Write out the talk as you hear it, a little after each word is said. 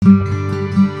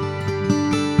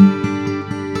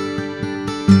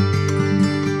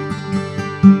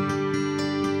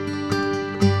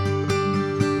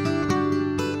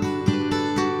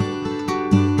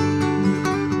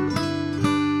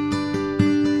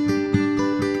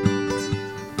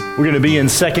We're going to be in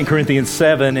 2 Corinthians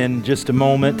 7 in just a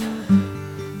moment.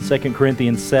 2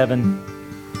 Corinthians 7.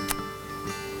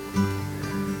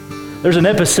 There's an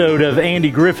episode of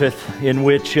Andy Griffith in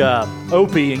which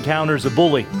Opie encounters a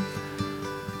bully.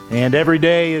 And every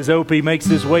day as Opie makes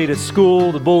his way to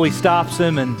school, the bully stops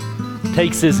him and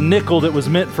takes his nickel that was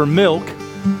meant for milk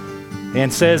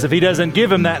and says if he doesn't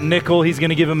give him that nickel, he's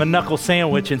going to give him a knuckle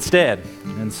sandwich instead.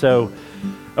 And so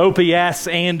Opie asks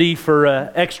Andy for an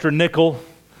extra nickel.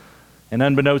 And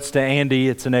unbeknownst to Andy,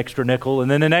 it's an extra nickel. And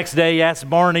then the next day he asks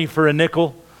Barney for a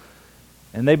nickel.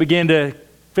 And they begin to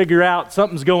figure out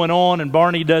something's going on. And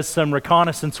Barney does some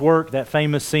reconnaissance work, that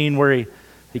famous scene where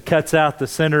he cuts out the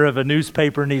center of a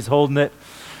newspaper and he's holding it.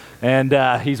 And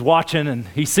he's watching and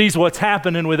he sees what's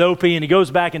happening with Opie. And he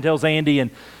goes back and tells Andy.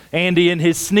 And Andy, in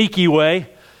his sneaky way,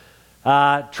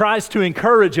 tries to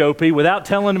encourage Opie without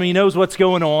telling him he knows what's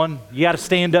going on. You got to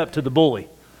stand up to the bully.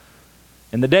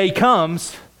 And the day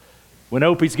comes when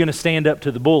Opie's going to stand up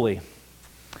to the bully.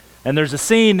 And there's a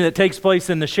scene that takes place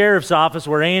in the sheriff's office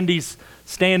where Andy's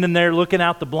standing there looking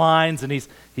out the blinds and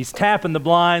he's tapping the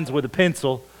blinds with a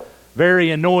pencil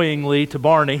very annoyingly to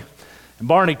Barney. And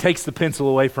Barney takes the pencil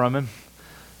away from him.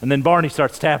 And then Barney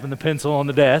starts tapping the pencil on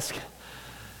the desk.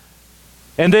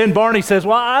 And then Barney says,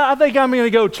 well, I think I'm going to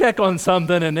go check on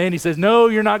something. And Andy says, no,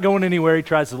 you're not going anywhere. He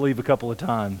tries to leave a couple of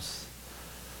times.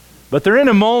 But they're in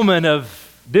a moment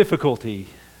of difficulty.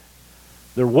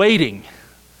 They're waiting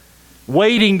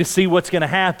to see what's going to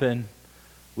happen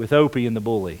with Opie and the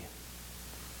bully.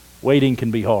 Waiting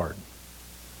can be hard.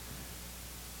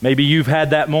 Maybe you've had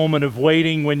that moment of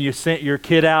waiting when you sent your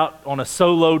kid out on a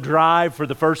solo drive for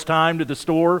the first time to the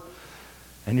store,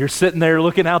 and you're sitting there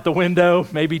looking out the window,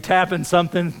 maybe tapping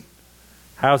something.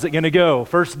 How's it going to go?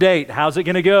 First date, how's it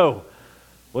going to go?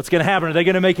 What's going to happen? Are they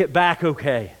going to make it back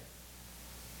okay?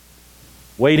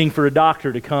 Waiting for a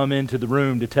doctor to come into the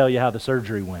room to tell you how the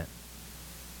surgery went.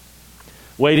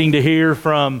 Waiting to hear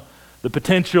from the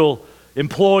potential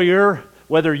employer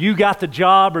whether you got the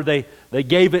job or they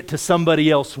gave it to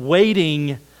somebody else.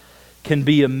 Waiting can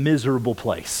be a miserable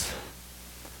place.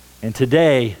 And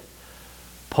today,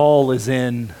 Paul is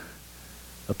in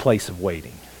a place of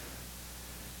waiting.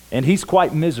 And he's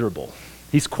quite miserable.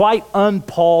 He's quite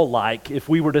un-Paul-like. If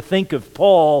we were to think of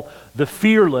Paul, the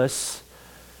fearless,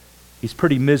 he's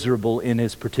pretty miserable in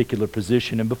his particular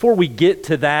position. And before we get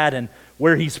to that and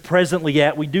where he's presently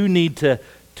at, we do need to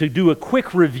do a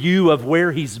quick review of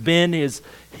where he's been, his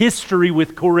history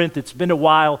with Corinth. It's been a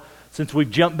while since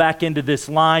we've jumped back into this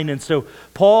line. And so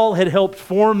Paul had helped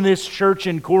form this church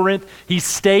in Corinth. He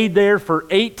stayed there for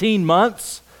 18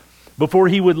 months before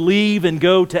he would leave and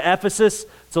go to Ephesus.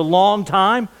 It's a long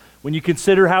time when you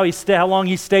consider how long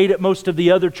he stayed at most of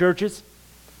the other churches.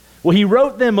 Well, he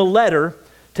wrote them a letter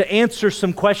to answer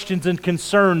some questions and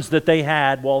concerns that they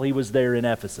had while he was there in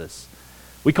Ephesus.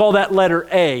 We call that letter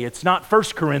A. It's not 1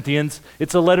 Corinthians.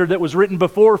 It's a letter that was written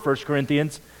before 1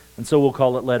 Corinthians, and so we'll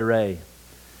call it letter A.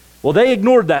 Well, they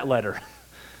ignored that letter.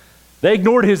 They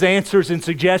ignored his answers and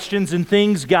suggestions, and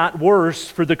things got worse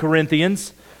for the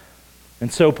Corinthians.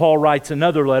 And so Paul writes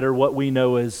another letter, what we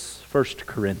know as 1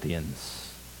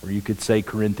 Corinthians, or you could say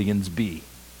Corinthians B.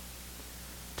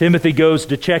 Timothy goes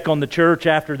to check on the church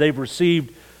after they've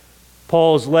received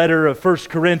Paul's letter of 1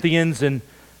 Corinthians, and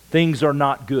things are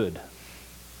not good.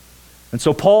 And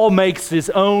so Paul makes his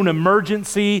own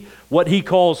emergency, what he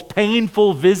calls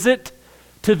painful visit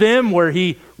to them, where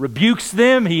he rebukes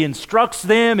them, he instructs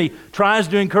them, he tries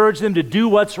to encourage them to do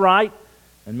what's right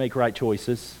and make right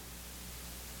choices.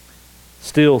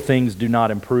 Still, things do not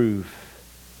improve.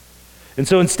 And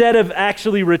so instead of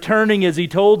actually returning as he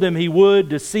told them he would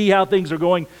to see how things are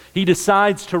going, he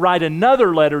decides to write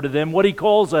another letter to them, what he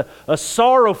calls a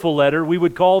sorrowful letter. We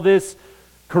would call this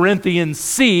Corinthians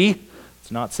C. It's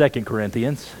not 2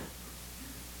 Corinthians.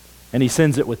 And he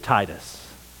sends it with Titus.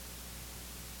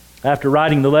 After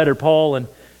writing the letter, Paul and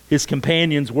his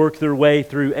companions work their way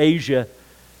through Asia,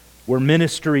 where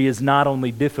ministry is not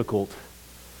only difficult,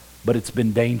 but it's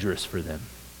been dangerous for them.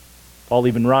 Paul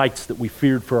even writes that we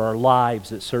feared for our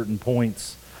lives at certain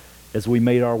points as we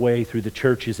made our way through the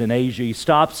churches in Asia. He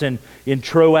stops in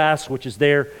Troas, which is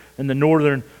there in the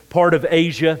northern part of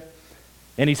Asia,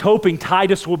 and he's hoping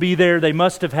Titus will be there. They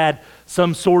must have had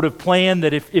some sort of plan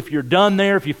that if you're done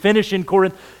there, if you finish in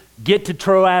Corinth, get to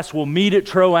Troas, we'll meet at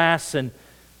Troas,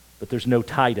 but there's no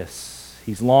Titus.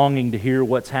 He's longing to hear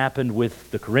what's happened with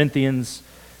the Corinthians,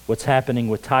 what's happening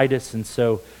with Titus, and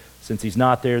so since he's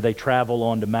not there, they travel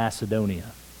on to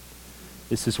Macedonia.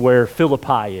 This is where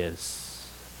Philippi is,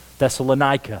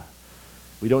 Thessalonica.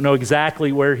 We don't know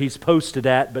exactly where he's posted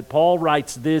at, but Paul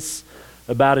writes this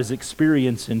about his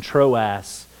experience in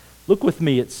Troas. Look with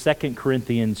me at 2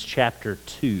 Corinthians chapter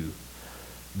 2,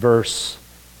 verse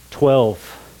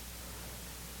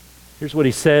 12. Here's what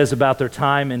he says about their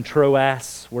time in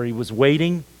Troas, where he was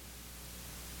waiting.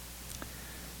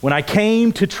 When I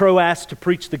came to Troas to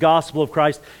preach the gospel of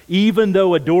Christ, even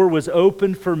though a door was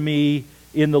opened for me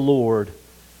in the Lord,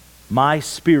 my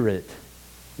spirit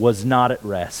was not at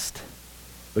rest,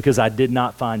 because I did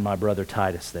not find my brother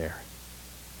Titus there.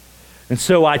 And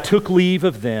so I took leave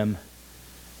of them,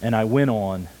 and I went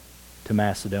on to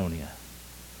Macedonia.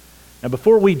 Now,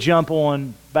 before we jump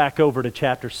on back over to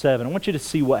chapter 7, I want you to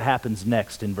see what happens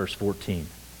next in verse 14.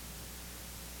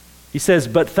 He says,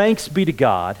 "But thanks be to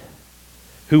God,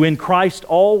 who in Christ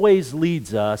always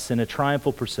leads us in a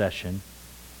triumphal procession,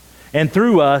 and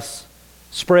through us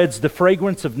spreads the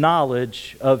fragrance of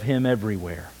knowledge of Him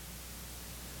everywhere."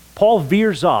 Paul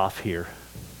veers off here,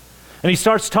 and he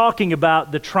starts talking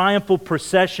about the triumphal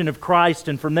procession of Christ,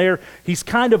 and from there he's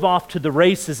kind of off to the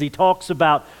races. He talks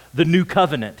about the new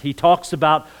covenant. He talks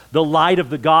about the light of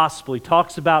the gospel. He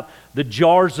talks about the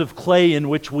jars of clay in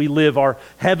which we live, our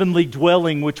heavenly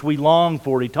dwelling which we long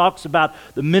for. He talks about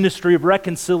the ministry of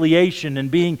reconciliation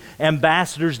and being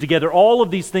ambassadors together. All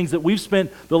of these things that we've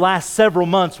spent the last several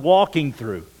months walking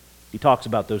through. He talks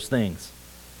about those things.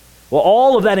 Well,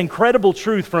 all of that incredible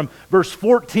truth from verse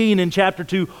 14 in chapter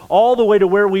 2 all the way to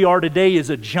where we are today is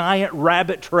a giant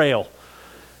rabbit trail,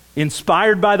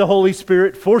 inspired by the Holy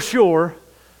Spirit for sure,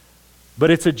 but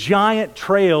it's a giant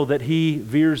trail that he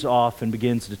veers off and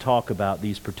begins to talk about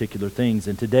these particular things.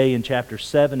 And today in chapter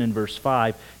 7 and verse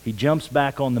 5, he jumps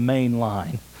back on the main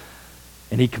line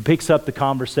and he picks up the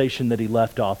conversation that he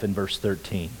left off in verse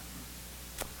 13.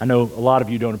 I know a lot of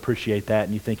you don't appreciate that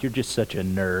and you think you're just such a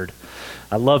nerd.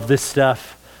 I love this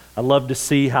stuff. I love to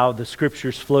see how the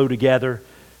scriptures flow together.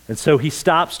 And so he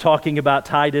stops talking about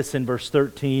Titus in verse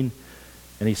 13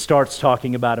 and he starts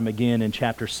talking about him again in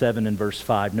chapter 7 and verse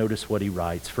 5. Notice what he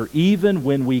writes. "For even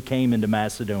when we came into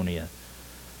Macedonia,"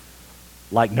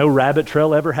 like no rabbit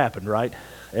trail ever happened, right?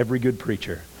 Every good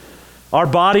preacher. "Our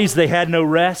bodies, they had no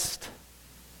rest.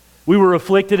 We were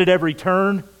afflicted at every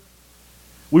turn.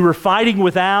 We were fighting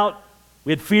without.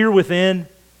 We had fear within.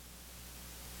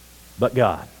 But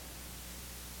God,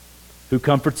 who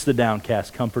comforts the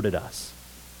downcast, comforted us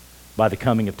by the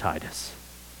coming of Titus.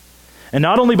 And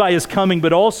not only by his coming,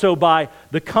 but also by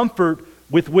the comfort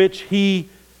with which he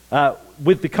was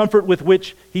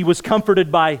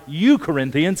comforted by you,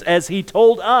 Corinthians, as he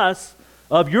told us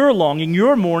of your longing,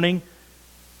 your mourning,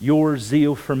 your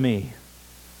zeal for me,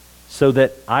 so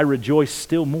that I rejoice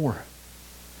still more.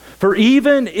 For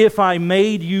even if I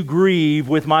made you grieve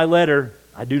with my letter,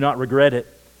 I do not regret it,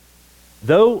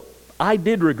 though I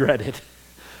did regret it.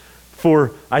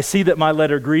 For I see that my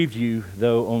letter grieved you,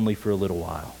 though only for a little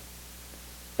while.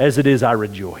 As it is, I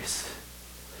rejoice.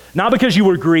 Not because you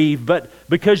were grieved, but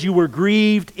because you were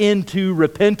grieved into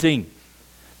repenting.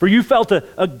 For you felt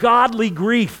a godly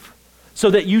grief, so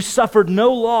that you suffered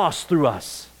no loss through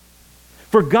us.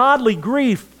 For godly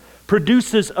grief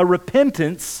produces a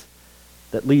repentance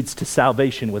that leads to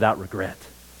salvation without regret.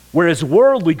 Whereas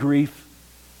worldly grief,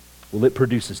 well, it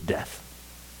produces death.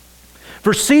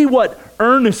 For see what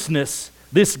earnestness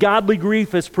this godly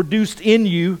grief has produced in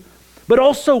you, but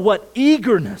also what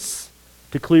eagerness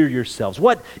to clear yourselves,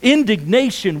 what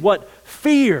indignation, what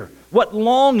fear, what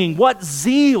longing, what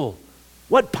zeal,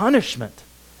 what punishment.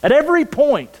 At every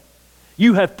point,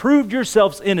 you have proved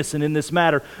yourselves innocent in this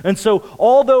matter. And so,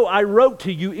 although I wrote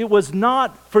to you, it was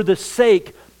not for the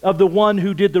sake of the one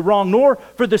who did the wrong, nor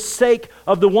for the sake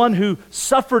of the one who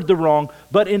suffered the wrong,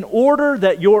 but in order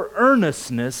that your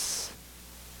earnestness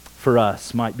for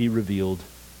us might be revealed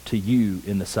to you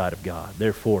in the sight of God.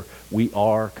 Therefore, we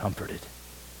are comforted.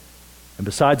 And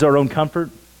besides our own comfort,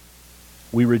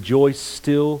 we rejoice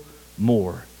still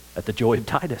more at the joy of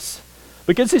Titus,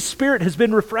 because his spirit has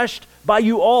been refreshed by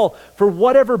you all. For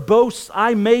whatever boasts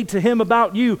I made to him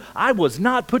about you, I was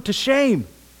not put to shame.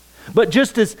 But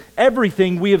just as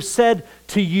everything we have said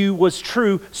to you was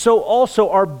true, so also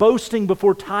our boasting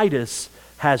before Titus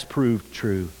has proved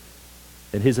true.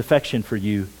 And his affection for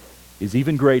you is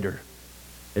even greater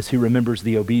as he remembers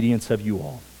the obedience of you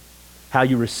all, how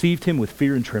you received him with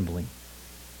fear and trembling.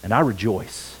 And I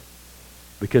rejoice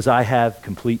because I have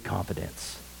complete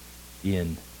confidence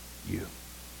in you.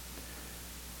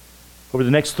 Over the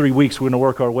next 3 weeks, we're going to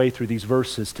work our way through these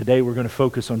verses. Today, we're going to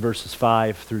focus on verses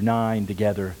 5 through 9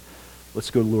 together. Let's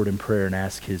go to the Lord in prayer and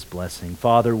ask his blessing.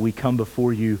 Father, we come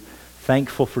before you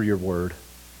thankful for your word.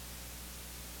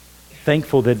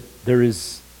 Thankful that there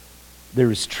is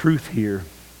truth here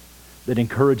that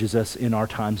encourages us in our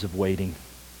times of waiting.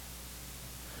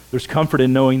 There's comfort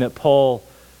in knowing that Paul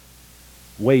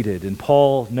waited. And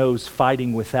Paul knows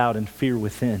fighting without and fear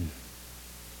within.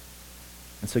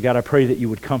 And so God, I pray that you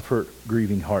would comfort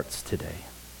grieving hearts today.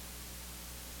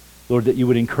 Lord, that you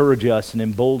would encourage us and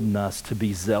embolden us to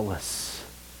be zealous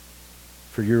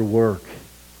for your work,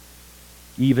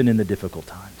 even in the difficult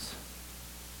times.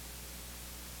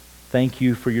 Thank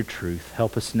you for your truth.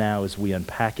 Help us now as we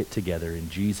unpack it together. In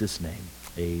Jesus' name,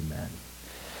 amen.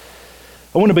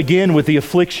 I want to begin with the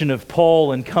affliction of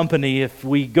Paul and company. If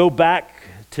we go back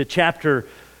to chapter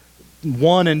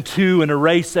 1 and 2 and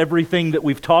erase everything that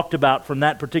we've talked about from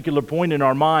that particular point in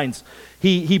our minds,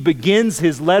 he begins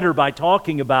his letter by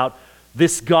talking about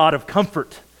this God of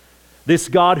comfort, this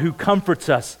God who comforts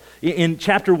us. In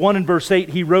chapter 1 and verse 8,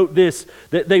 he wrote this,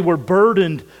 that they were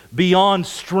burdened beyond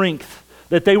strength,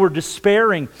 that they were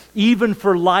despairing even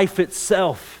for life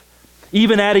itself.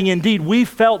 Even adding, indeed, we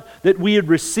felt that we had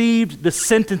received the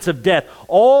sentence of death.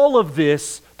 All of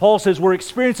this, Paul says, we're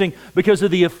experiencing because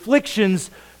of the afflictions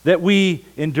that we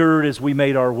endured as we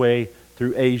made our way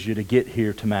through Asia to get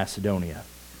here to Macedonia.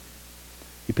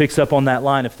 He picks up on that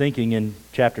line of thinking in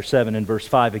chapter 7 and verse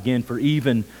 5 again, for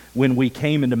even when we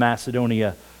came into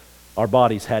Macedonia, our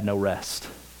bodies had no rest.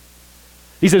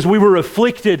 He says, we were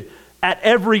afflicted at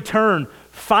every turn,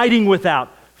 fighting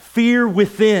without, fear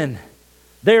within.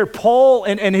 There, Paul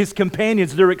and his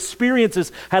companions, their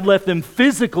experiences had left them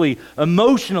physically,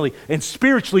 emotionally, and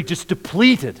spiritually just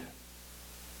depleted.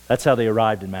 That's how they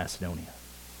arrived in Macedonia.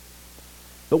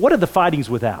 But what are the fightings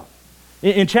without?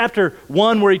 In chapter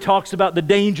 1, where he talks about the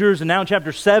dangers, and now in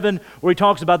chapter 7, where he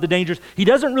talks about the dangers, he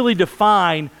doesn't really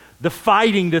define the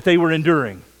fighting that they were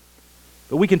enduring.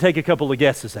 But we can take a couple of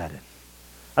guesses at it.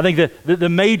 I think that the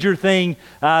major thing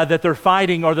that they're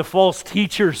fighting are the false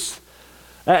teachers.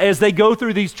 As they go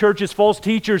through these churches, false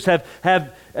teachers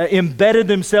have embedded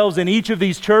themselves in each of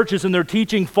these churches, and they're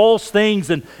teaching false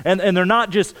things, and they're not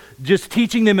just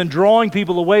teaching them and drawing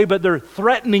people away, but they're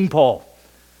threatening Paul.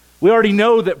 We already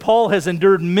know that Paul has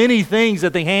endured many things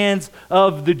at the hands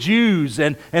of the Jews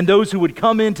and those who would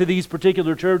come into these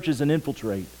particular churches and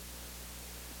infiltrate.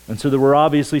 And so there were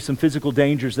obviously some physical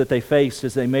dangers that they faced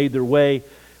as they made their way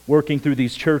working through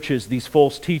these churches. These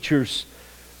false teachers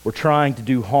were trying to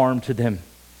do harm to them,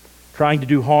 trying to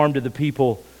do harm to the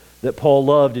people that Paul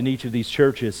loved in each of these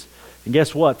churches. And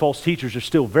guess what? False teachers are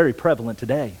still very prevalent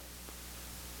today.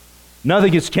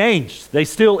 Nothing has changed. They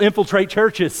still infiltrate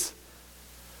churches.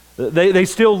 They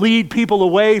still lead people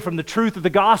away from the truth of the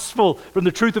gospel, from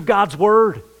the truth of God's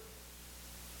word.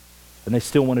 And they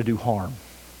still want to do harm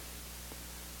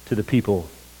to the people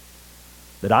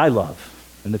that I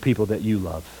love and the people that you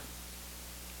love.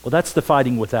 Well, that's the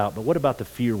fighting without, but what about the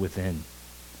fear within?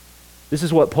 This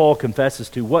is what Paul confesses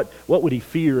to. What would he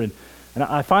fear? And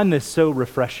I find this so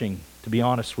refreshing, to be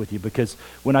honest with you, because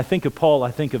when I think of Paul,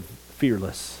 I think of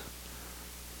fearless.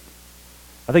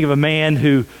 I think of a man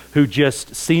who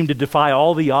just seemed to defy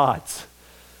all the odds.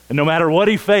 And no matter what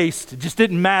he faced, it just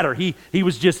didn't matter. He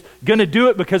was just going to do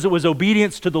it because it was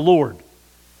obedience to the Lord.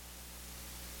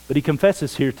 But he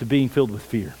confesses here to being filled with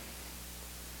fear.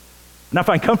 And I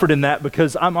find comfort in that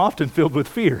because I'm often filled with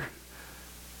fear.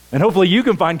 And hopefully you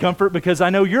can find comfort because I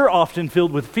know you're often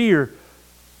filled with fear.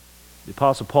 The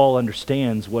Apostle Paul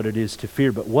understands what it is to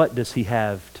fear, but what does he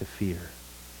have to fear?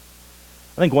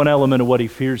 I think one element of what he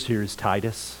fears here is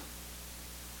Titus.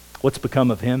 What's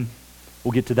become of him?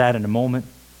 We'll get to that in a moment.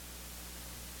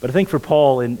 But I think for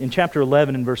Paul, in chapter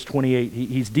 11 and verse 28,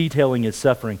 he's detailing his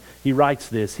suffering. He writes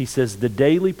this. He says, the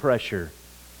daily pressure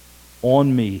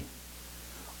on me,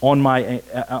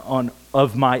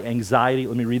 of my anxiety.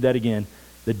 Let me read that again.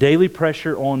 The daily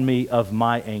pressure on me of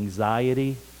my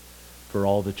anxiety for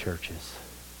all the churches.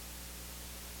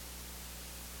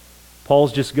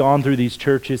 Paul's just gone through these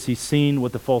churches. He's seen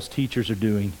what the false teachers are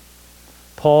doing.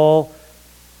 Paul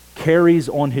carries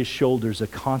on his shoulders a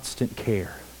constant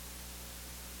care,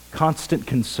 constant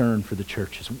concern for the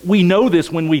churches. We know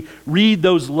this when we read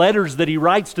those letters that he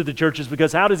writes to the churches,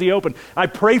 because how does he open? I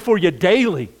pray for you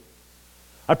daily.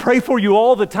 I pray for you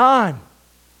all the time.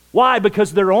 Why?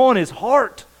 Because they're on his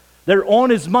heart. They're on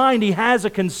his mind. He has a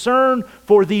concern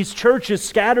for these churches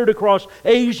scattered across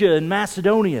Asia and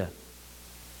Macedonia.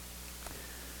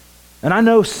 And I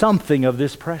know something of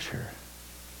this pressure,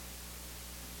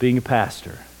 being a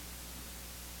pastor.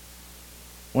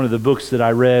 One of the books that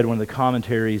I read, one of the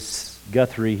commentaries,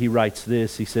 Guthrie, he writes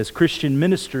this. He says, Christian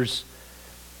ministers,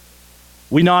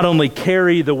 we not only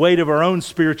carry the weight of our own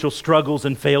spiritual struggles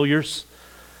and failures,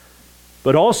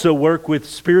 but also work with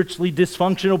spiritually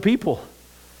dysfunctional people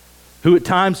who at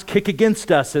times kick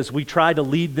against us as we try to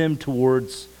lead them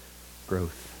towards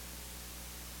growth.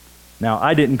 Now,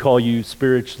 I didn't call you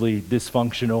spiritually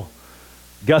dysfunctional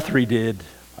Guthrie did.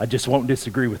 I just won't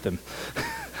disagree with him.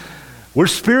 We're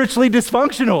spiritually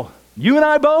dysfunctional. You and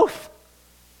I both.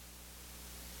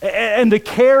 And the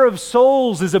care of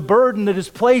souls is a burden that is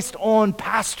placed on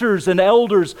pastors and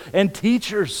elders and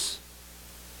teachers.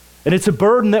 And it's a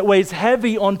burden that weighs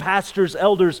heavy on pastors,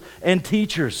 elders, and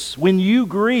teachers. When you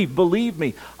grieve, believe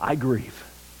me, I grieve.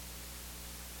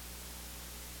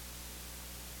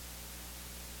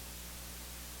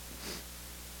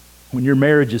 When your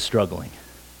marriage is struggling,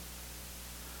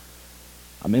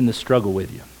 I'm in the struggle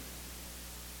with you.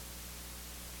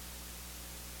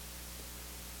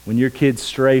 When your kids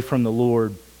stray from the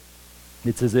Lord,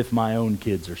 it's as if my own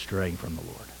kids are straying from the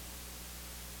Lord.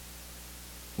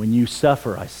 When you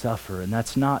suffer, I suffer. And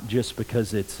that's not just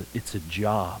because it's a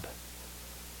job.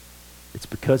 It's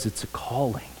because it's a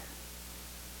calling.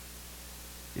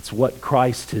 It's what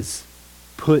Christ has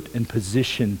put and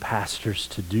positioned pastors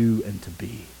to do and to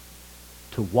be.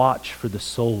 To watch for the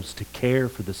souls, to care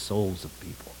for the souls of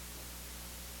people.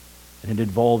 And it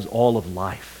involves all of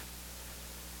life.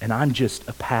 And I'm just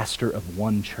a pastor of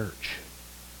one church.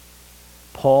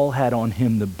 Paul had on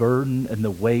him the burden and the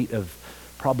weight of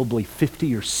probably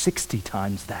 50 or 60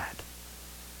 times that,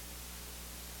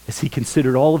 as he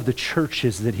considered all of the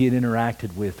churches that he had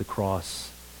interacted with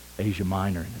across Asia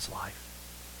Minor in his life.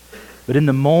 But in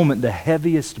the moment, the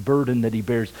heaviest burden that he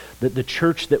bears, that the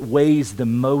church that weighs the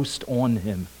most on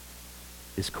him,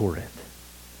 is Corinth.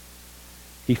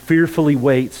 He fearfully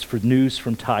waits for news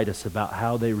from Titus about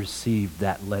how they received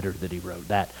that letter that he wrote,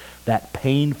 that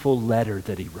painful letter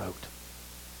that he wrote.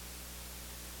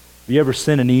 Have you ever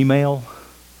sent an email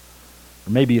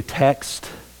or maybe a text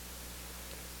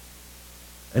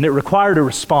and it required a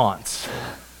response?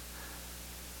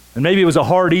 And maybe it was a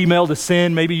hard email to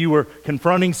send. Maybe you were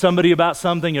confronting somebody about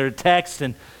something or a text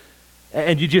and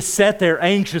you just sat there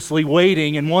anxiously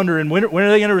waiting and wondering, when are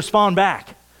they going to respond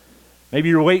back? Maybe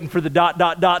you're waiting for the ...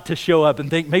 to show up and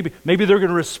think maybe they're going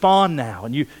to respond now.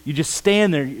 And you just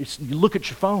stand there, you look at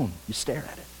your phone, you stare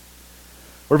at it.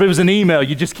 Or if it was an email,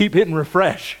 you just keep hitting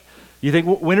refresh. You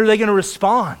think, when are they going to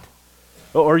respond?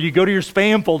 Or you go to your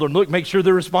spam folder and look, make sure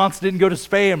the response didn't go to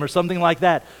spam or something like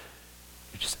that.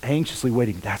 You're just anxiously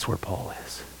waiting. That's where Paul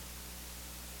is.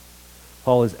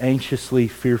 Paul is anxiously,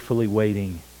 fearfully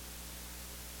waiting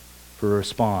for a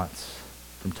response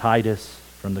from Titus,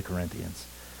 from the Corinthians.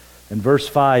 And verse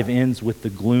 5 ends with the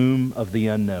gloom of the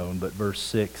unknown, but verse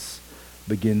 6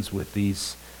 begins with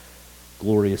these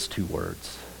glorious two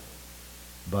words: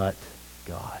 but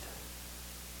God.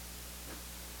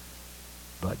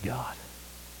 But God.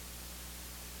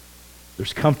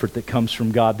 There's comfort that comes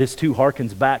from God. This too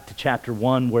harkens back to chapter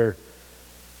 1 where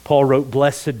Paul wrote,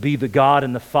 "Blessed be the God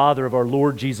and the Father of our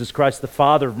Lord Jesus Christ, the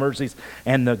Father of mercies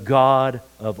and the God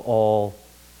of all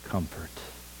comfort."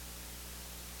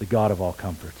 The God of all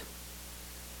comfort.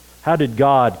 How did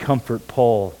God comfort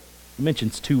Paul? He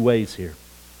mentions two ways here.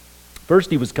 First,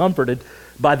 he was comforted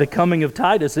by the coming of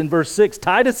Titus in verse 6.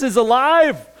 Titus is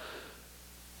alive.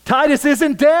 Titus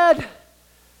isn't dead.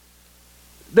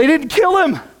 They didn't kill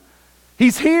him.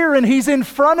 He's here and he's in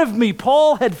front of me.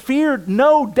 Paul had feared,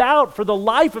 no doubt, for the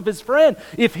life of his friend.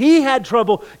 If he had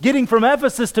trouble getting from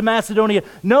Ephesus to Macedonia,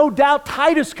 no doubt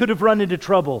Titus could have run into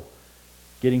trouble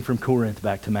getting from Corinth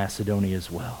back to Macedonia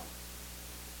as well.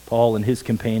 Paul and his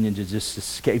companions had just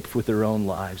escaped with their own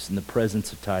lives, and the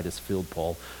presence of Titus filled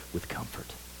Paul with comfort.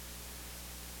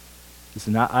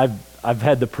 Listen, I've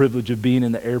had the privilege of being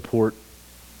in the airport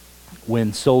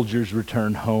when soldiers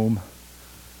return home,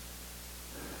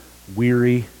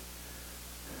 weary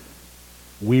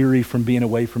from being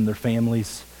away from their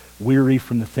families, weary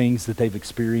from the things that they've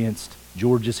experienced.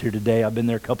 George is here today. I've been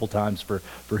there a couple times for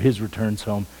his returns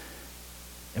home.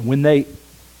 And when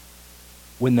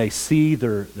they see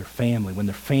their family, when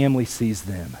their family sees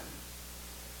them,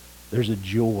 there's a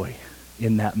joy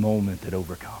in that moment that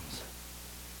overcomes.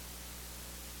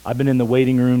 I've been in the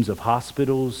waiting rooms of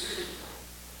hospitals.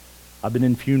 I've been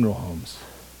in funeral homes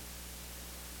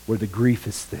where the grief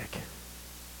is thick.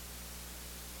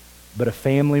 But a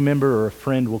family member or a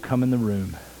friend will come in the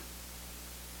room,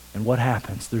 and what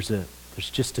happens? There's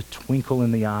just a twinkle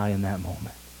in the eye in that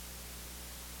moment.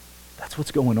 That's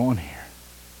what's going on here.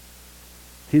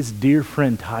 His dear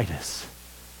friend Titus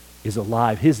is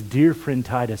alive. His dear friend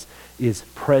Titus is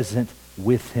present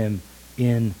with him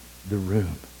in the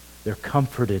room. They're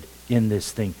comforted in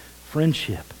this thing.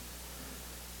 Friendship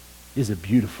is a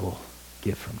beautiful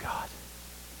gift from God.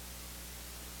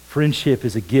 Friendship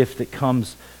is a gift that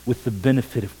comes with the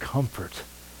benefit of comfort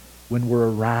when we're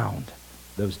around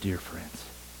those dear friends.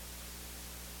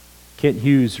 Kent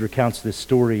Hughes recounts this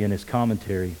story in his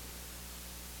commentary.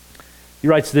 He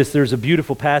writes this: there's a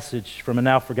beautiful passage from a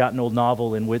now forgotten old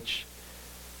novel in which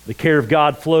the care of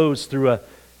God flows through a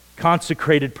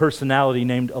consecrated personality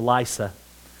named Elisha.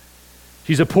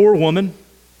 She's a poor woman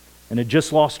and had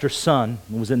just lost her son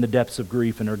and was in the depths of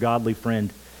grief, and her godly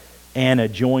friend Anna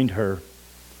joined her.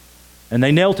 And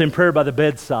they knelt in prayer by the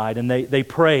bedside, and they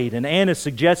prayed. And Anna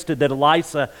suggested that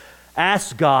Elisha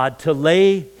ask God to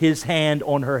lay his hand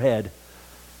on her head.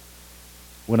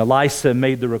 When Elisha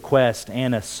made the request,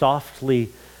 Anna softly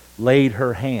laid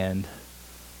her hand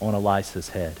on Elisha's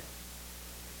head.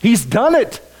 "He's done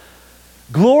it!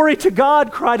 Glory to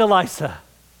God!" cried Elisha.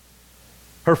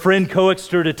 Her friend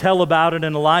coaxed her to tell about it,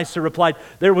 and Elisha replied,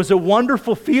 "There was a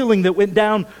wonderful feeling that went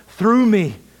down through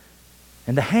me,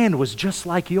 and the hand was just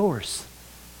like yours."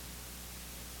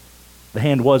 "The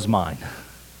hand was mine,"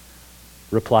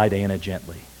 replied Anna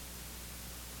gently,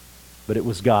 "but it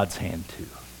was God's hand too."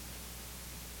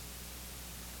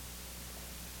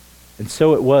 And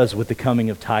so it was with the coming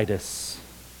of Titus.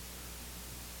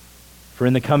 For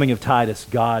in the coming of Titus,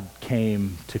 God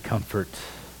came to comfort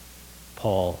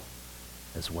Paul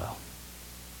as well.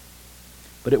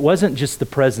 But it wasn't just the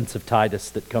presence of Titus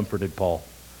that comforted Paul.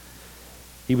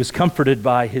 He was comforted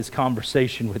by his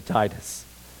conversation with Titus.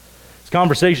 His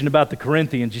conversation about the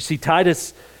Corinthians. You see,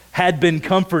 Titus had been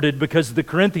comforted because the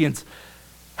Corinthians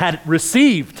had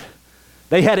received,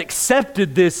 they had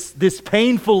accepted this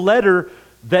painful letter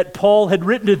that Paul had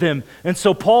written to them. And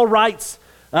so Paul writes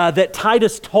that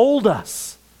Titus told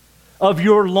us of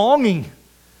your longing.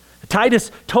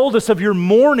 Titus told us of your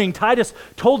mourning. Titus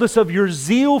told us of your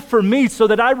zeal for me, so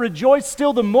that I rejoice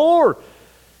still the more.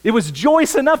 It was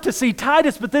joyous enough to see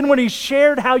Titus, but then when he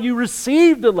shared how you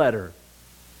received the letter,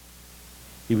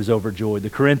 he was overjoyed. The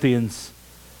Corinthians'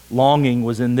 longing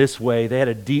was in this way. They had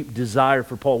a deep desire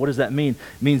for Paul. What does that mean?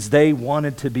 It means they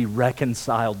wanted to be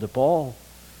reconciled to Paul.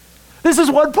 This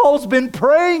is what Paul's been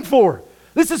praying for.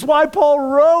 This is why Paul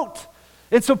wrote.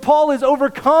 And so Paul is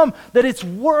overcome that it's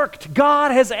worked.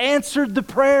 God has answered the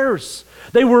prayers.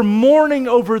 They were mourning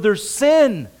over their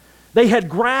sin. They had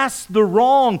grasped the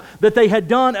wrong that they had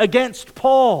done against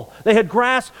Paul. They had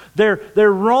grasped their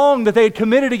wrong that they had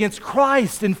committed against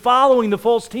Christ in following the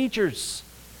false teachers.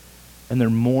 And they're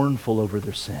mournful over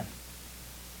their sin.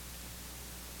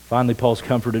 Finally, Paul's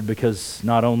comforted because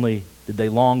not only did they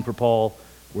long for Paul,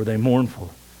 were they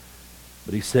mournful,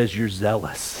 but he says, "You're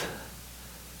zealous.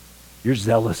 You're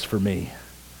zealous for me.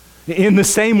 In the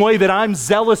same way that I'm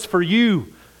zealous for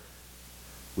you,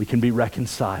 we can be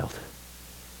reconciled."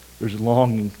 There's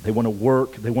longing. They want to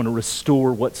work. They want to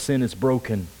restore what sin is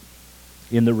broken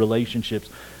in the relationships.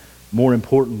 More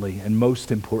importantly, and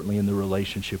most importantly, in the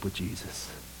relationship with Jesus.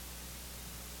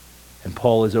 And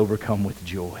Paul is overcome with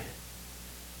joy.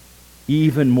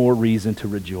 Even more reason to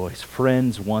rejoice.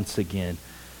 Friends, once again,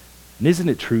 and isn't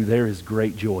it true, there is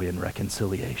great joy in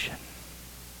reconciliation.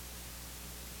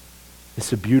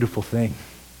 It's a beautiful thing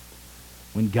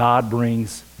when God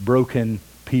brings broken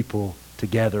people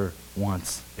together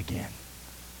once again.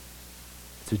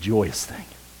 It's a joyous thing.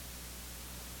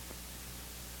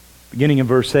 Beginning in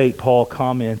verse 8, Paul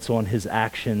comments on his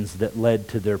actions that led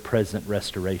to their present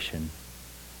restoration.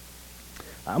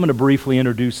 I'm going to briefly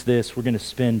introduce this. We're going to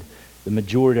spend the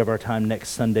majority of our time next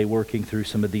Sunday working through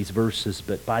some of these verses.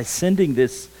 But by sending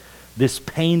this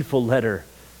painful letter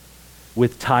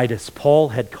with Titus, Paul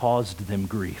had caused them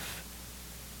grief.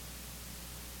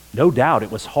 No doubt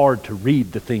it was hard to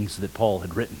read the things that Paul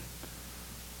had written.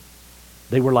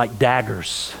 They were like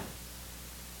daggers.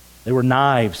 They were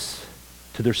knives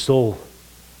to their soul.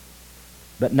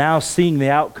 But now, seeing the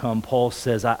outcome, Paul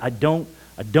says, I don't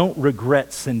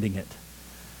regret sending it.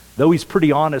 Though he's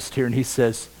pretty honest here, and he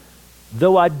says,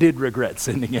 though I did regret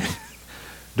sending it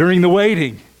during the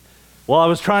waiting, while I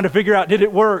was trying to figure out, did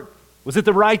it work? Was it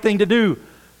the right thing to do?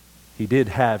 He did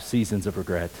have seasons of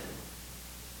regret.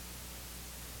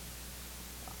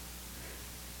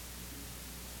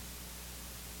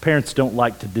 Parents don't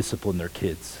like to discipline their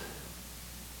kids.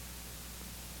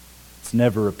 It's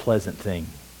never a pleasant thing.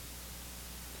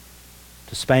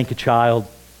 To spank a child,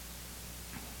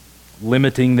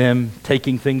 limiting them,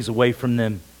 taking things away from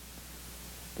them.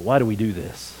 But why do we do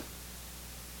this?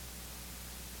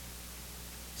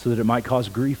 So that it might cause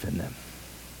grief in them.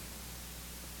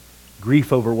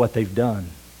 Grief over what they've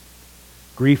done.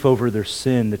 Grief over their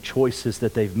sin, the choices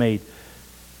that they've made.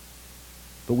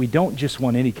 But we don't just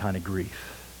want any kind of grief.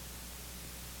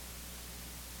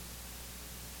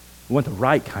 We want the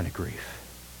right kind of grief.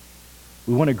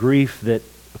 We want a grief that,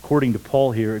 according to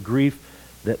Paul here, a grief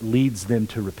that leads them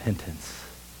to repentance.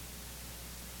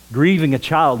 Grieving a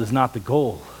child is not the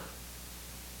goal.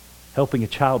 Helping a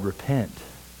child repent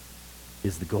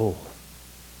is the goal.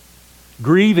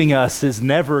 Grieving us is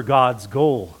never God's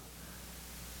goal.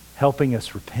 Helping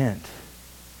us repent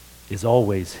is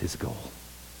always his goal.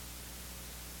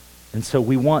 And so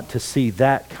we want to see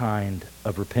that kind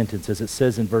of repentance, as it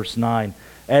says in verse 9,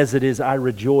 as it is, I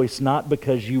rejoice, not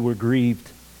because you were grieved.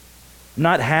 I'm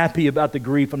not happy about the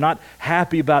grief. I'm not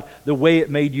happy about the way it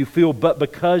made you feel, but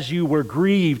because you were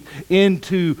grieved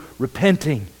into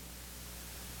repenting.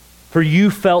 For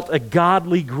you felt a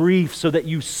godly grief so that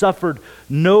you suffered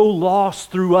no loss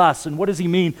through us. And what does he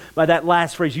mean by that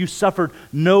last phrase? You suffered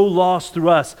no loss through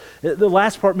us. The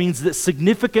last part means that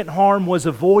significant harm was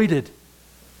avoided.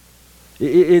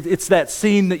 It's that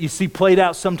scene that you see played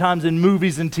out sometimes in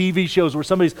movies and TV shows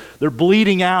where they're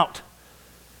bleeding out.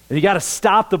 And you got to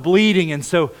stop the bleeding. And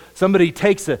so somebody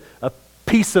takes a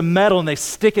piece of metal and they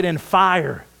stick it in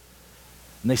fire.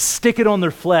 And they stick it on their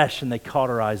flesh and they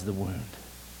cauterize the wound.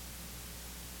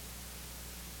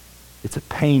 It's a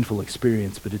painful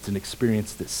experience, but it's an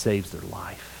experience that saves their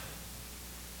life.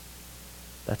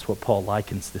 That's what Paul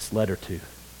likens this letter to.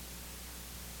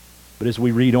 But as we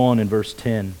read on in verse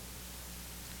 10,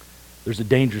 there's a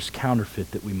dangerous counterfeit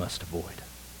that we must avoid.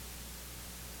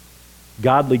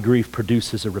 Godly grief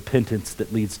produces a repentance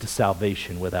that leads to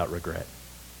salvation without regret.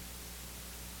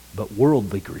 But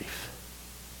worldly grief,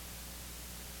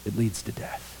 it leads to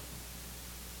death.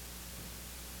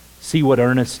 See what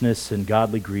earnestness and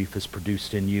godly grief has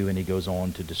produced in you, and he goes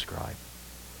on to describe.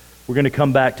 We're going to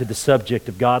come back to the subject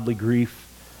of godly grief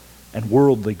and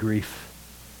worldly grief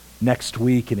next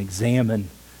week and examine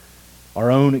our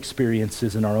own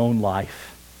experiences in our own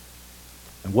life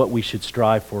and what we should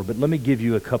strive for. But let me give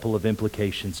you a couple of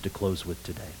implications to close with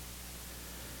today.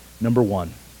 Number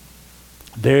one,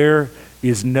 there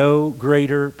is no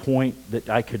greater point that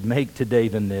I could make today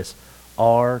than this.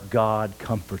 Our God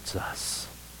comforts us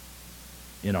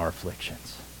in our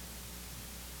afflictions.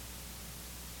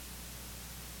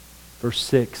 Verse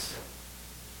 6,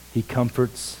 he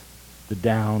comforts the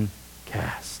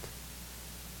downcast.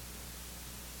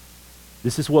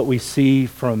 This is what we see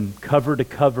from cover to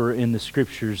cover in the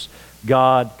Scriptures,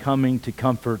 God coming to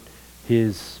comfort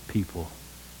his people.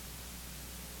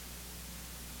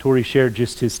 Tori shared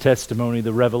just his testimony,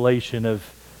 the revelation of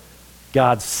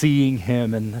God seeing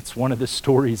him, and that's one of the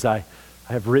stories I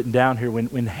have written down here.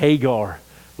 When Hagar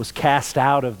was cast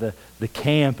out of the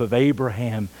camp of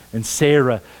Abraham and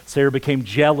Sarah, Sarah became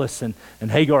jealous, and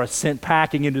Hagar is sent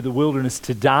packing into the wilderness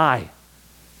to die.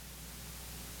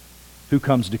 Who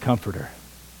comes to comfort her?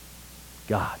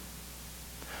 God.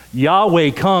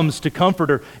 Yahweh comes to comfort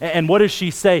her. And what does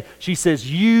she say? She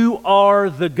says, you are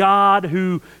the God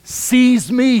who sees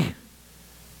me.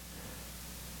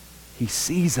 He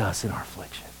sees us in our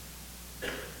affliction.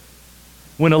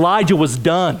 When Elijah was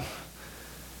done,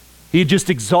 he had just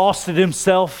exhausted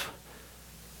himself,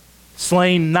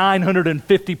 slain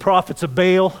 950 prophets of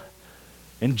Baal,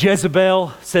 and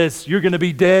Jezebel says, you're going to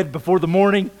be dead before the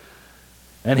morning.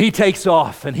 And he takes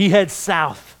off and he heads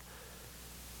south.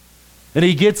 And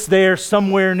he gets there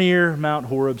somewhere near Mount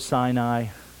Horeb, Sinai.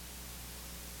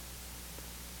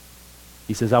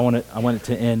 He says, I want it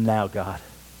to end now, God.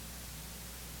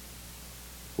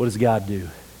 What does God do?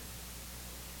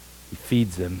 He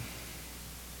feeds him.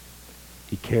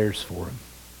 He cares for him.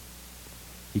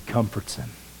 He comforts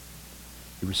him.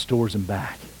 He restores him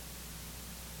back.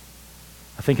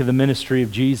 I think of the ministry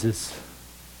of Jesus.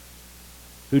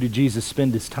 Who did Jesus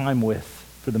spend his time with?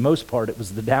 For the most part, it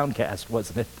was the downcast,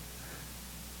 wasn't it?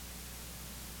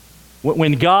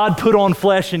 When God put on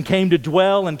flesh and came to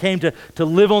dwell and came to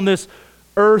live on this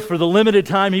earth for the limited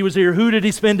time he was here, who did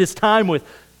he spend his time with?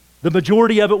 The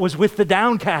majority of it was with the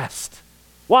downcast.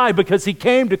 Why? Because he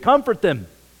came to comfort them.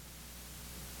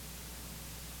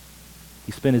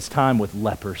 He spent his time with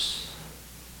lepers.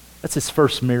 That's his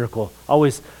first miracle.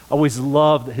 Always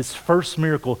loved that his first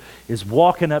miracle is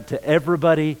walking up to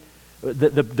everybody,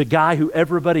 the guy who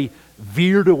everybody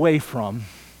veered away from,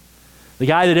 the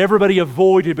guy that everybody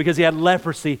avoided because he had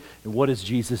leprosy. And what does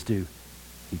Jesus do?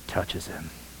 He touches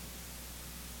him.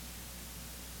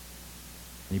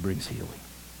 And he brings healing.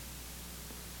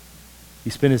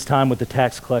 He spent his time with the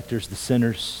tax collectors, the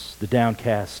sinners, the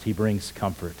downcast. He brings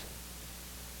comfort.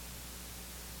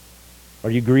 Are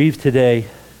you grieved today?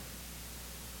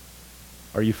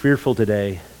 Are you fearful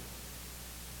today?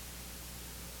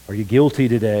 Are you guilty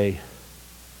today?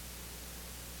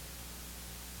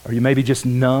 Are you maybe just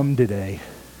numb today?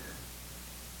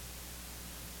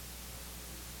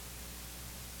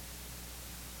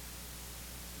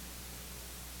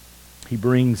 He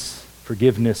brings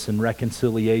forgiveness and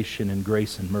reconciliation and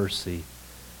grace and mercy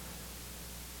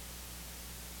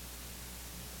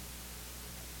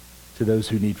to those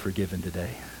who need forgiven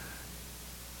today.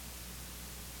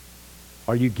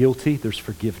 Are you guilty? There's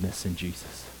forgiveness in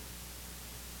Jesus.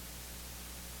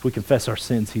 If we confess our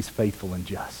sins, he's faithful and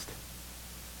just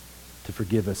to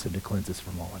forgive us and to cleanse us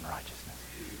from all unrighteousness.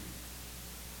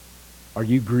 Are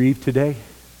you grieved today?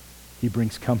 He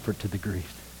brings comfort to the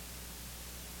grieved.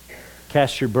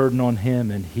 Cast your burden on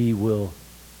him and he will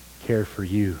care for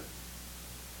you.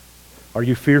 Are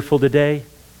you fearful today?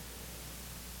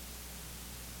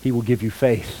 He will give you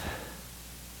faith.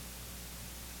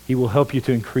 He will help you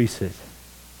to increase it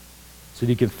so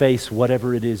that you can face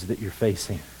whatever it is that you're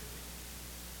facing.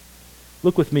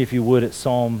 Look with me, if you would, at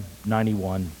Psalm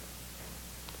 91.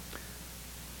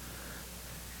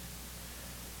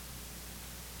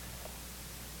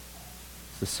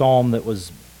 It's the psalm that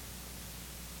was,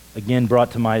 again, brought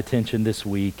to my attention this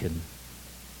week. And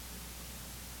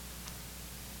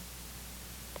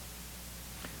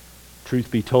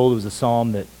truth be told, it was a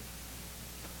psalm that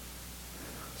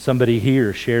somebody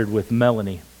here shared with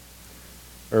Melanie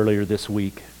earlier this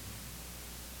week.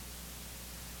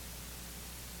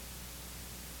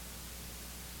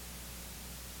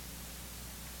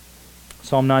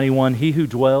 Psalm 91, he who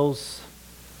dwells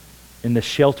in the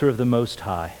shelter of the Most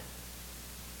High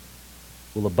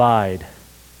will abide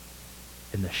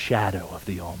in the shadow of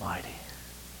the Almighty.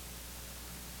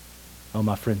 Oh,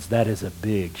 my friends, that is a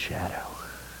big shadow.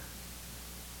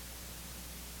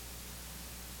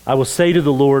 I will say to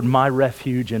the Lord, my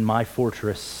refuge and my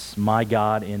fortress, my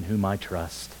God in whom I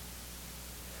trust.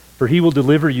 For he will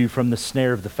deliver you from the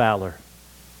snare of the fowler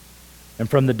and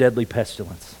from the deadly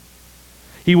pestilence.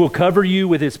 He will cover you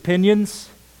with his pinions,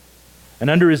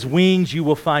 and under his wings you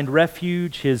will find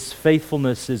refuge. His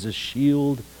faithfulness is a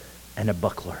shield and a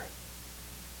buckler.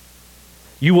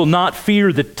 You will not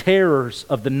fear the terrors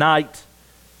of the night,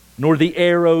 nor the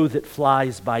arrow that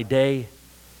flies by day,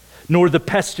 nor the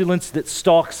pestilence that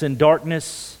stalks in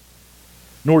darkness,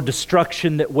 nor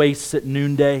destruction that wastes at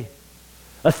noonday.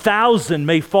 1,000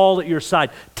 may fall at your side,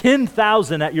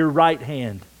 10,000 at your right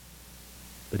hand,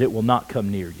 but it will not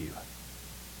come near you.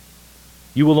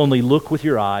 You will only look with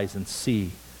your eyes and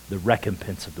see the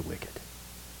recompense of the wicked.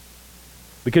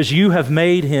 Because you have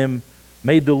made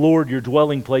the Lord your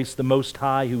dwelling place, the Most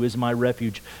High, who is my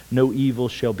refuge. No evil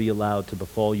shall be allowed to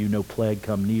befall you, no plague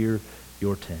come near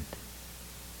your tent.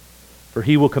 For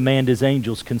he will command his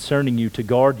angels concerning you to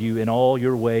guard you in all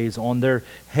your ways. On their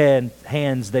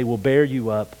hands they will bear you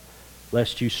up,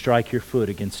 lest you strike your foot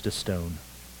against a stone.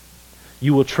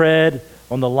 You will tread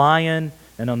on the lion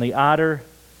and on the otter,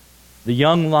 the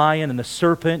young lion and the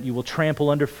serpent you will trample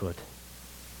underfoot.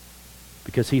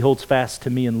 Because he holds fast to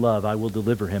me in love, I will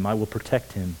deliver him. I will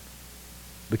protect him,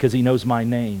 because he knows my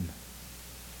name.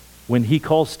 When he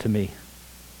calls to me,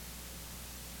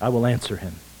 I will answer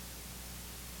him.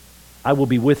 I will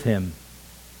be with him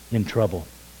in trouble.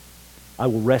 I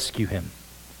will rescue him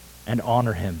and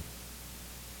honor him.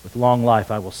 With long life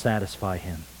I will satisfy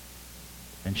him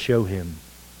and show him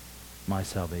my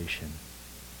salvation.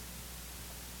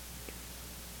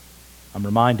 I'm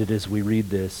reminded as we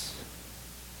read this,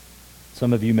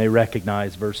 some of you may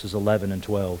recognize verses 11 and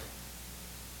 12.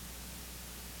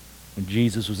 When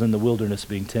Jesus was in the wilderness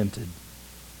being tempted,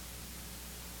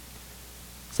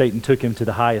 Satan took him to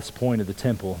the highest point of the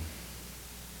temple,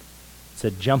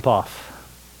 said, "Jump off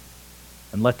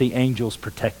and let the angels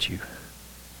protect you."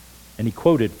 And he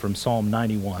quoted from Psalm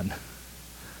 91.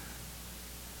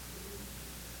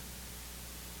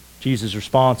 Jesus'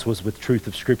 response was with truth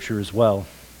of Scripture as well.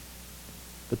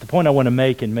 But the point I want to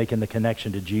make in making the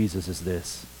connection to Jesus is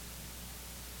this.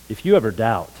 If you ever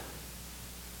doubt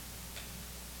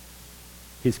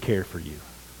his care for you,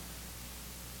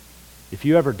 if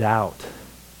you ever doubt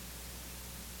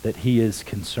that he is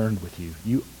concerned with you,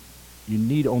 you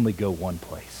need only go one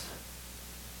place,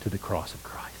 to the cross of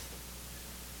Christ.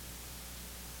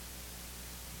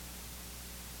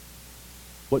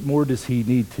 What more does he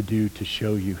need to do to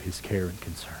show you his care and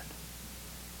concern?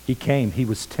 He came, he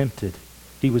was tempted,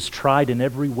 he was tried in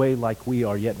every way like we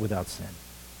are, yet without sin.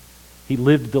 He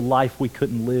lived the life we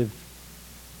couldn't live,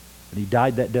 and he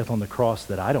died that death on the cross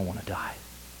that I don't want to die,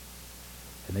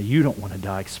 and that you don't want to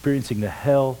die, experiencing the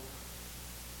hell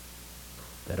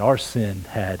that our sin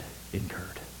had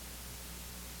incurred.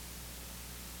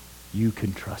 You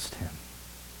can trust him.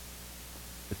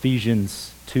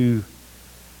 Ephesians 2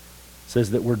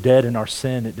 says that we're dead in our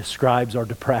sin. It describes our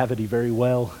depravity very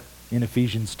well in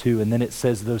Ephesians 2. And then it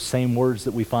says those same words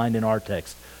that we find in our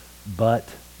text. But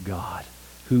God,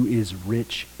 who is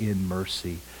rich in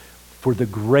mercy, for the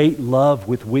great love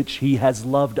with which he has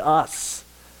loved us,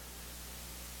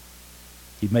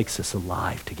 he makes us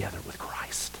alive together with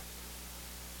Christ.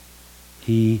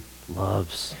 He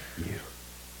loves you.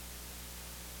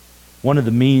 One of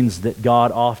the means that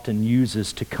God often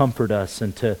uses to comfort us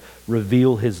and to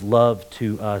reveal His love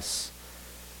to us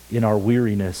in our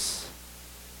weariness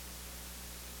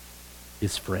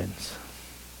is friends.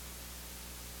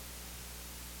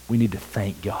 We need to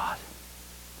thank God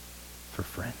for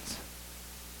friends.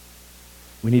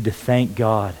 We need to thank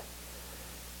God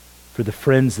for the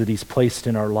friends that He's placed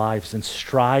in our lives and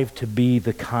strive to be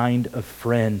the kind of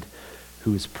friend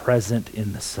who is present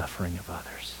in the suffering of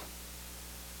others.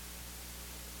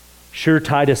 Sure,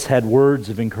 Titus had words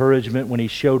of encouragement when he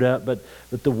showed up, but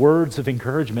the words of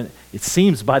encouragement, it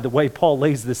seems by the way Paul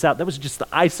lays this out, that was just the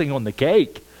icing on the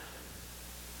cake.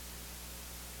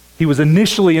 He was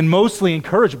initially and mostly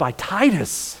encouraged by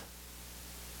Titus,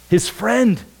 his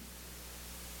friend.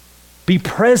 Be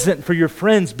present for your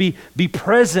friends. Be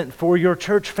present for your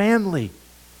church family.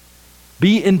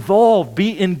 Be involved.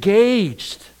 Be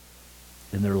engaged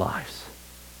in their lives.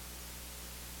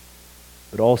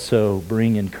 But also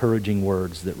bring encouraging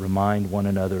words that remind one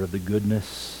another of the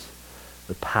goodness,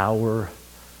 the power,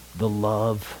 the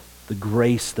love, the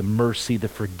grace, the mercy, the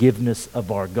forgiveness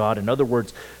of our God. In other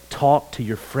words, talk to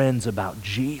your friends about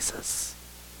Jesus.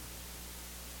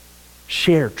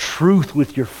 Share truth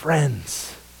with your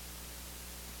friends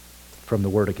from the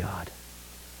Word of God.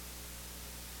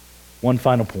 One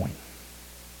final point.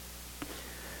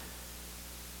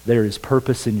 There is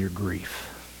purpose in your grief.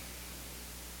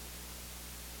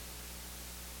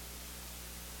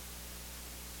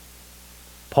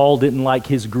 Paul didn't like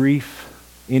his grief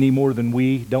any more than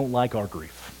we don't like our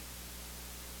grief.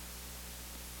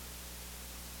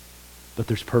 But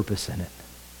there's purpose in it.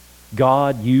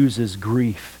 God uses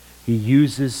grief. He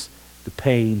uses the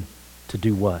pain to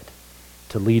do what?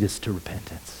 To lead us to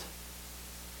repentance.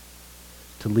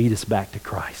 To lead us back to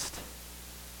Christ.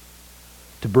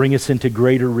 To bring us into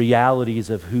greater realities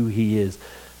of who He is.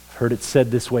 I've heard it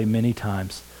said this way many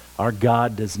times. Our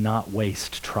God does not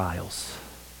waste trials.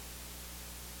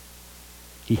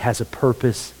 He has a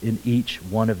purpose in each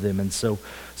one of them. And so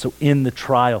in the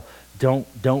trial,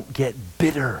 don't get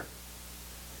bitter.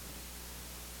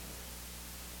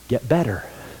 Get better.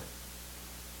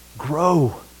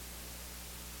 Grow.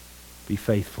 Be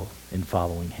faithful in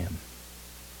following Him.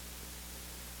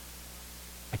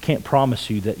 I can't promise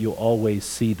you that you'll always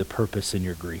see the purpose in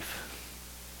your grief.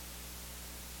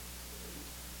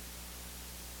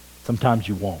 Sometimes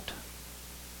you won't.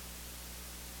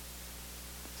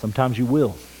 Sometimes you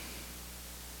will.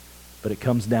 But it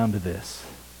comes down to this.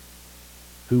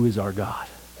 Who is our God?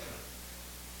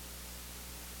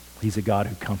 He's a God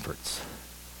who comforts.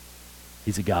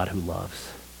 He's a God who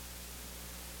loves.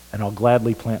 And I'll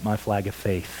gladly plant my flag of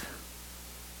faith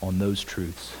on those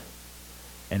truths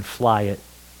and fly it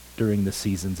during the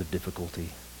seasons of difficulty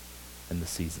and the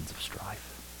seasons of strife.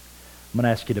 I'm going to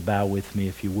ask you to bow with me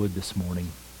if you would this morning.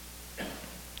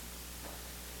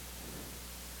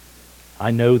 I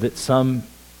know that some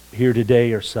here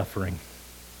today are suffering.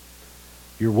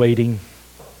 You're waiting.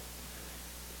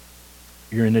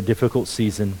 You're in a difficult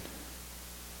season.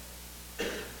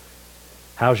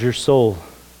 How's your soul?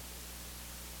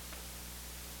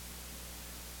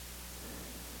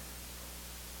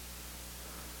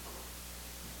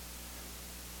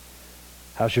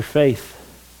 How's your faith?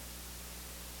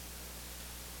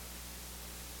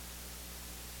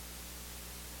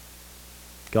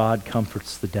 God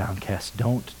comforts the downcast.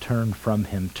 Don't turn from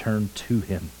Him, turn to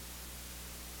Him.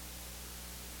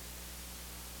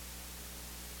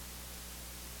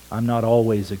 I'm not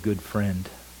always a good friend.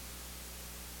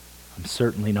 I'm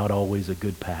certainly not always a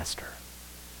good pastor.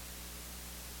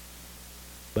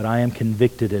 But I am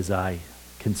convicted as I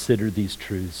consider these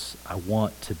truths. I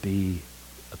want to be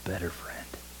a better friend.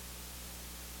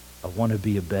 I want to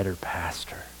be a better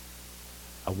pastor.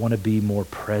 I want to be more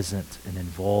present and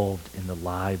involved in the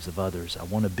lives of others. I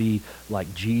want to be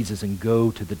like Jesus and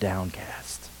go to the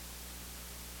downcast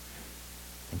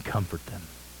and comfort them.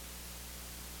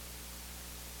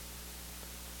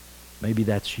 Maybe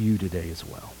that's you today as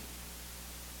well.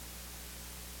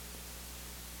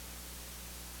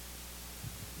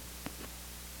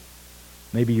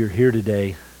 Maybe you're here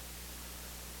today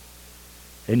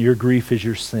and your grief is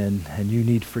your sin and you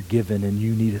need forgiven and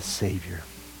you need a Savior.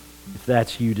 If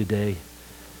that's you today,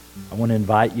 I want to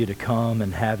invite you to come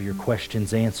and have your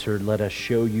questions answered. Let us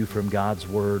show you from God's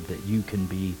Word that you can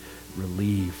be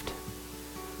relieved.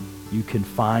 You can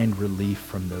find relief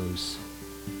from those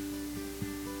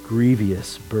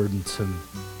grievous, burdensome,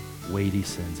 weighty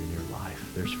sins in your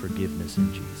life. There's forgiveness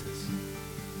in Jesus.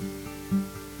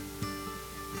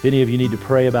 If any of you need to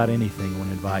pray about anything, I want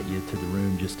to invite you to the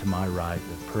room just to my right,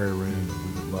 the prayer room,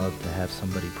 and we would love to have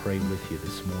somebody pray with you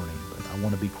this morning. But I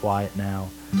want to be quiet now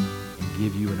and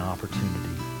give you an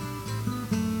opportunity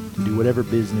to do whatever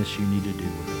business you need to do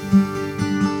with it.